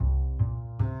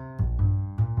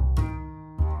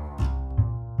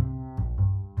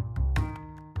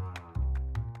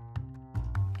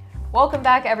Welcome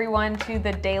back, everyone, to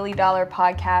the Daily Dollar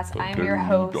Podcast. I am your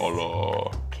host,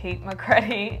 Kate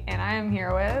McCready, and I am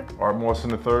here with Art Morrison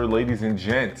III, ladies and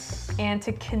gents. And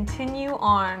to continue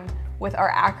on with our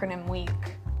acronym week,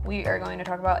 we are going to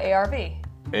talk about ARV.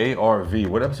 ARV.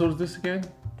 What episode is this again?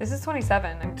 This is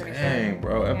 27, I'm pretty sure. Dang,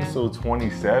 bro. Episode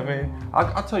 27.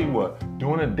 I'll tell you what,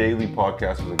 doing a daily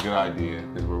podcast was a good idea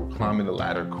because we're climbing the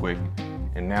ladder quick.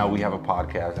 And now we have a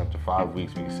podcast. After 5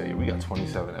 weeks, we can say, we got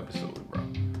 27 episodes, bro.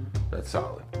 That's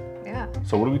solid. Yeah.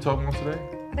 So what are we talking about today?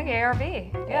 I think ARV.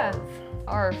 Yeah.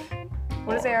 ARV.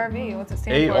 What is ARV? What's it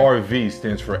stand for? ARV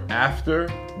stands for After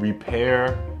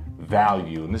Repair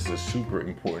Value. And this is a super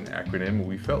important acronym. And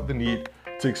we felt the need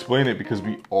to explain it because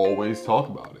we always talk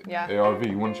about it. Yeah. ARV,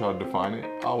 you want to try to define it?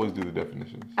 I always do the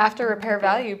definitions. After repair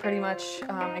value pretty much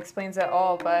explains it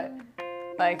all, but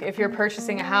like if you're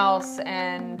purchasing a house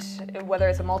and whether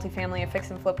it's a multifamily, a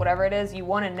fix and flip, whatever it is, you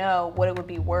want to know what it would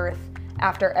be worth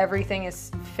after everything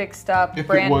is fixed up,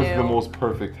 brand new. If it was the most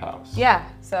perfect house. Yeah,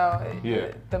 so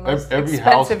the most every expensive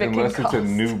house, it can unless cost. it's a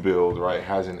new build, right,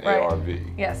 has an ARV.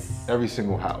 Yes. Every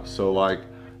single house. So like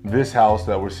this house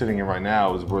that we're sitting in right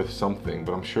now is worth something,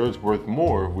 but I'm sure it's worth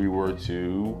more if we were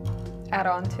to add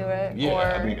on to it. Yeah, or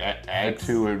I mean, add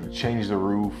to it, change the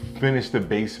roof, finish the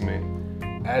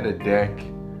basement, add a deck,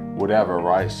 whatever,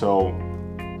 right? So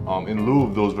in lieu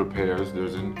of those repairs,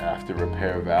 there's an after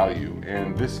repair value.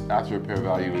 And this after repair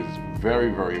value is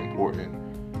very, very important.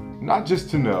 Not just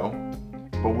to know,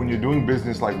 but when you're doing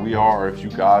business like we are, or if you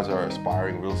guys are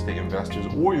aspiring real estate investors,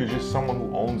 or you're just someone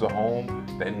who owns a home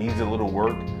that needs a little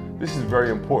work, this is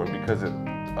very important because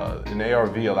an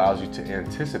ARV allows you to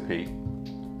anticipate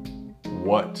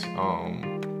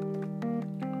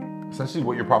essentially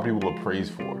what your property will appraise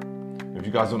for. If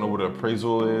you guys don't know what an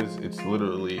appraisal is, it's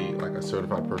literally like a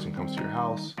certified person comes to your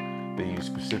house, they use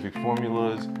specific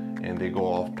formulas, and they go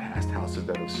off past houses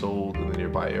that have sold in the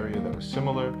nearby area that are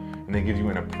similar, and they give you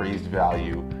an appraised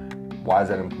value. Why is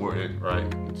that important, right?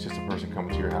 It's just a person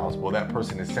coming to your house. Well, that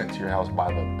person is sent to your house by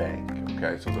the bank,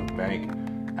 okay? So the bank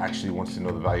actually wants to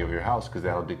know the value of your house because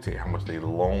that'll dictate how much they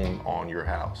loan on your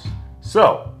house.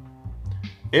 So,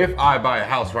 if I buy a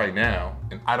house right now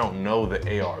and I don't know the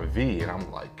ARV and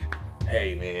I'm like,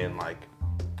 hey man, like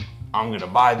I'm gonna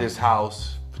buy this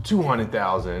house for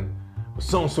 $200,000, but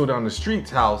so-and-so down the street's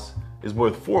house is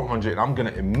worth $400,000 and I'm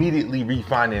gonna immediately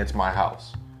refinance my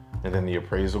house. And then the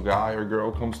appraisal guy or girl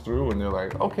comes through and they're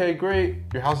like, okay, great,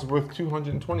 your house is worth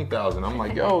 $220,000. I'm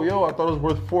like, yo, I thought it was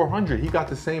worth $400,000. He got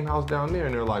the same house down there.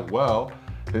 And they're like, well,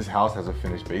 this house has a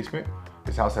finished basement.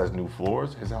 His house has new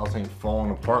floors. His house ain't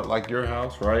falling apart like your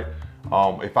house, right?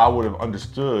 If I would have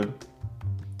understood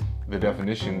the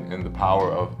definition and the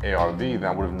power of ARV, then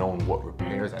I would have known what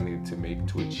repairs I needed to make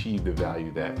to achieve the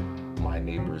value that my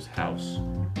neighbor's house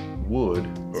would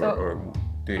or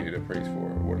did appraise for,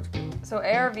 or what it's called. So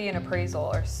ARV and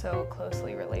appraisal are so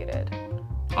closely related.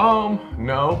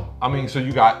 No. I mean, so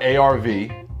you got ARV,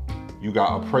 you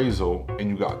got appraisal, and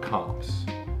you got comps.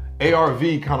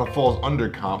 ARV kind of falls under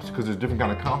comps because there's different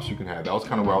kind of comps you can have. That was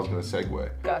kind of where I was going to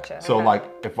segue. Gotcha. So okay. like,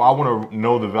 if I want to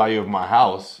know the value of my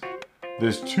house,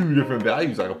 there's 2 different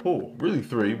values I can pull. Really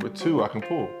 3, but 2 I can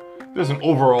pull. There's an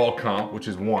overall comp, which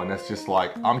is 1. That's just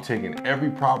like, I'm taking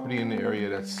every property in the area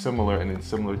that's similar and in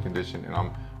similar condition, and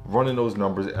I'm running those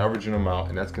numbers, averaging them out,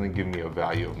 and that's going to give me a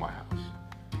value of my house.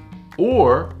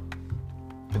 Or,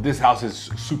 if this house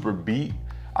is super beat,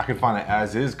 I can find an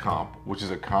as-is comp, which is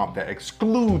a comp that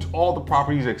excludes all the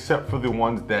properties except for the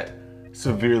ones that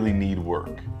severely need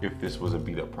work. If this was a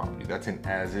beat-up property, that's an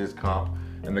as-is comp.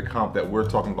 And the comp that we're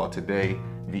talking about today,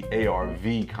 the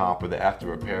ARV comp, or the after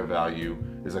repair value,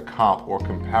 is a comp or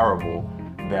comparable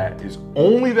that is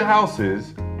only the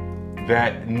houses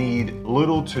that need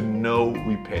little to no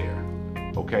repair.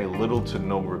 Okay, little to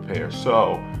no repair.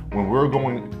 So when we're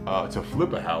going to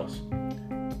flip a house,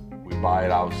 we buy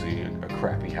it obviously a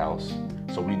crappy house,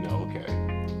 so we know, okay,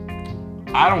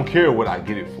 I don't care what I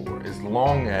get it for as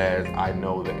long as I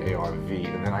know the ARV,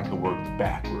 and then I can work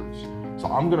backwards. So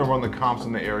I'm gonna run the comps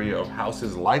in the area of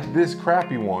houses like this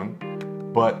crappy one,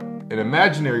 but an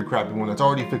imaginary crappy one that's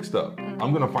already fixed up.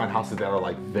 I'm gonna find houses that are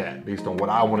like that based on what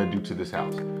I wanna do to this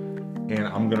house. And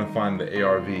I'm gonna find the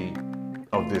ARV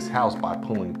of this house by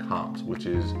pulling comps, which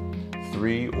is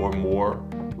 3 or more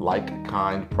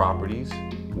like-kind properties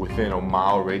within a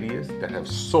mile radius that have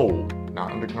sold,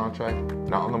 not under contract,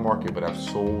 not on the market, but have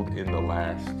sold in the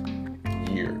last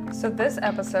year. So this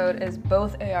episode is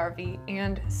both ARV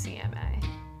and CMA.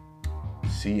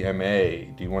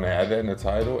 CMA. Do you want to add that in the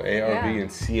title? ARV Yeah. and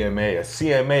CMA. A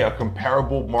CMA, a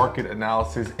comparable market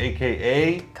analysis,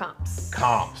 aka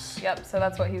comps. Yep, so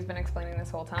that's what he's been explaining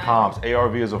this whole time. Comps.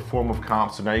 ARV is a form of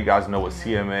comps. So now you guys know what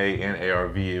CMA and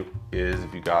ARV is.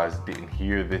 If you guys didn't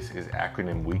hear, this is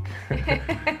acronym week.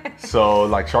 So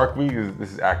like Shark Week,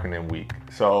 this is acronym week.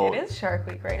 So it is Shark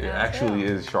Week right now. It actually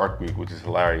too. is Shark Week, which is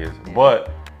hilarious. Yeah.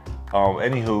 But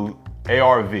anywho,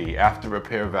 ARV, after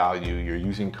repair value, you're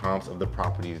using comps of the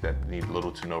properties that need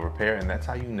little to no repair, and that's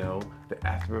how you know the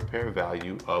after repair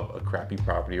value of a crappy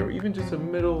property or even just a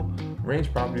middle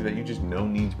range property that you just know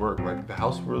needs work. Like the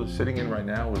house we're sitting in right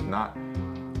now is not,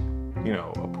 you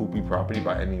know, a poopy property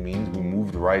by any means. We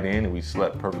moved right in and we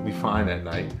slept perfectly fine at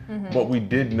night. But we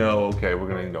did know, okay, we're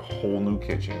gonna need a whole new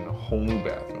kitchen, a whole new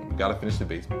bathroom. We gotta finish the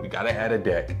basement, we gotta add a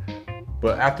deck.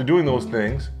 But after doing those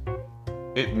things,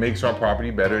 it makes our property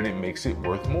better and it makes it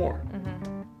worth more.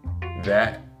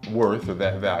 That worth or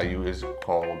that value is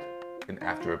called an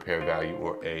after repair value,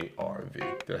 or ARV.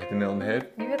 Did I hit the nail on the head?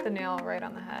 You hit the nail right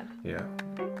on the head. Yeah,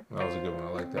 that was a good one. I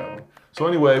like that one. So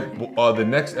anyway, the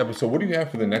next episode, what do you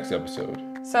have for the next episode?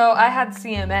 So I had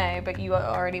CMA, but you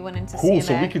already went into Cool, CMA.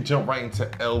 so we could jump right into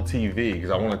LTV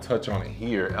because I want to touch on it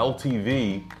here.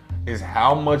 LTV is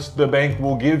how much the bank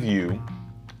will give you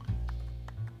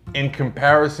in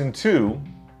comparison to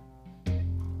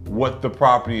what the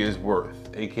property is worth,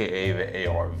 aka the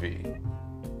ARV.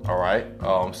 All right.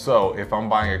 So if I'm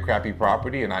buying a crappy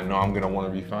property and I know I'm gonna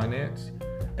want to refinance,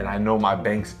 and I know my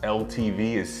bank's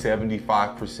LTV is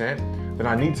 75%, then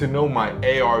I need to know my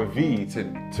ARV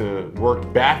to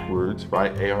work backwards,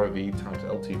 right? ARV times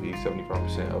LTV,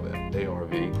 75% of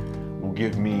ARV will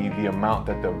give me the amount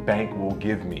that the bank will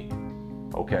give me.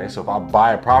 Okay, so if I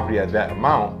buy a property at that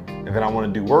amount and then I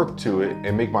want to do work to it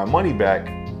and make my money back,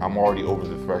 I'm already over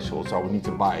the threshold. So I would need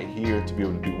to buy it here to be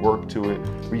able to do work to it,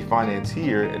 refinance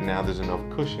here, and now there's enough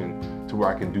cushion to where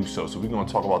I can do so. So we're going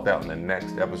to talk about that in the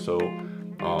next episode,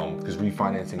 because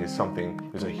refinancing is something,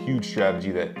 there's a huge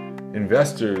strategy that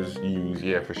investors use,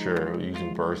 yeah, for sure,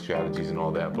 using BRRRR strategies and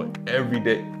all that, but every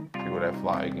day, people that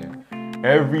fly again,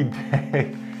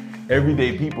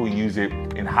 everyday people use it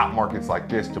in hot markets like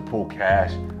this to pull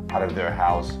cash out of their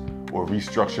house or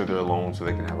restructure their loan so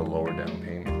they can have a lower down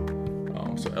payment.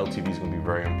 So LTV is going to be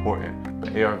very important. But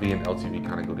ARV and LTV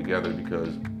kind of go together because,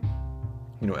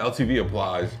 you know, LTV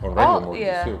applies on regular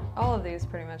mortgages too. All of these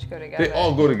pretty much go together. They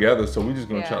all go together, so we're just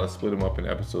going to try to split them up in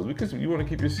episodes. Because you want to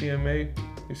keep your CMA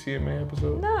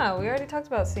episode? No, we already talked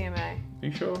about CMA.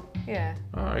 You sure? Yeah.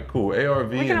 All right, cool.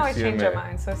 ARV and CMA. We can always change our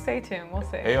minds, so stay tuned. We'll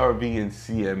see. ARV and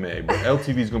CMA. But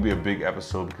LTV is going to be a big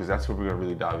episode because that's where we're going to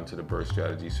really dive into the BRRRR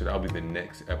strategy. So that'll be the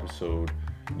next episode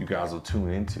you guys will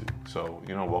tune into. So,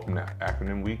 you know, welcome to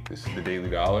Acronym Week. This is the Daily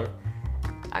Dollar.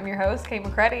 I'm your host, Kate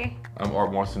McCready. I'm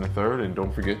Art Marston III, and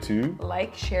don't forget to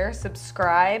like, share,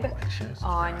 subscribe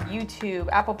on YouTube,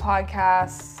 Apple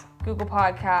Podcasts, Google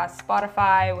Podcasts,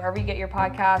 Spotify, wherever you get your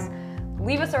podcasts.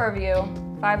 Leave us a review,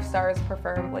 5 stars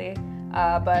preferably.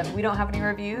 But we don't have any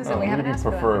reviews, and we haven't asked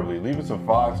for them. Preferably, leave us a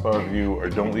 5-star review, or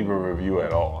don't leave a review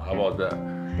at all. How about that?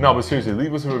 No, but seriously,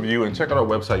 leave us a review and check out our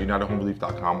website,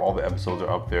 unitedhomerelief.com. All the episodes are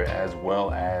up there, as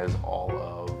well as all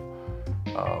of,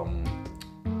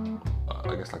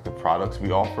 I guess, like the products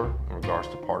we offer in regards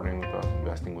to partnering with us,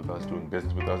 investing with us, doing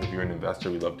business with us. If you're an investor,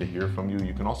 we'd love to hear from you.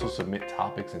 You can also submit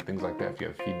topics and things like that if you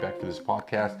have feedback for this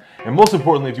podcast. And most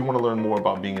importantly, if you want to learn more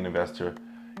about being an investor,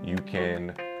 you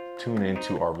can tune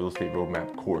into our Real Estate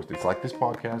Roadmap course. It's like this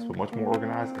podcast, but much more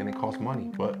organized, and it costs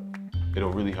money, but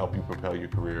it'll really help you propel your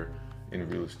career in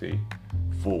real estate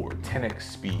forward, 10x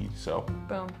speed. So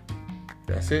boom,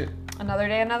 that's it. Another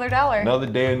day, another dollar. Another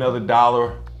day, another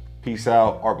dollar. Peace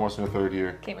out. Art Marston III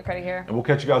here. Kate McCready here. And we'll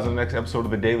catch you guys on the next episode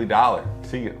of the Daily Dollar.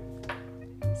 See ya.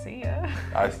 See ya.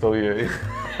 I stole your.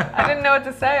 I didn't know what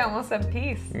to say. I almost said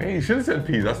peace. Man, you should have said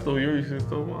peace. I stole yours. You should have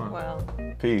stole mine.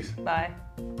 Well. Peace. Bye.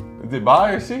 Is it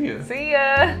bye or see ya? See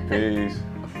ya. Peace.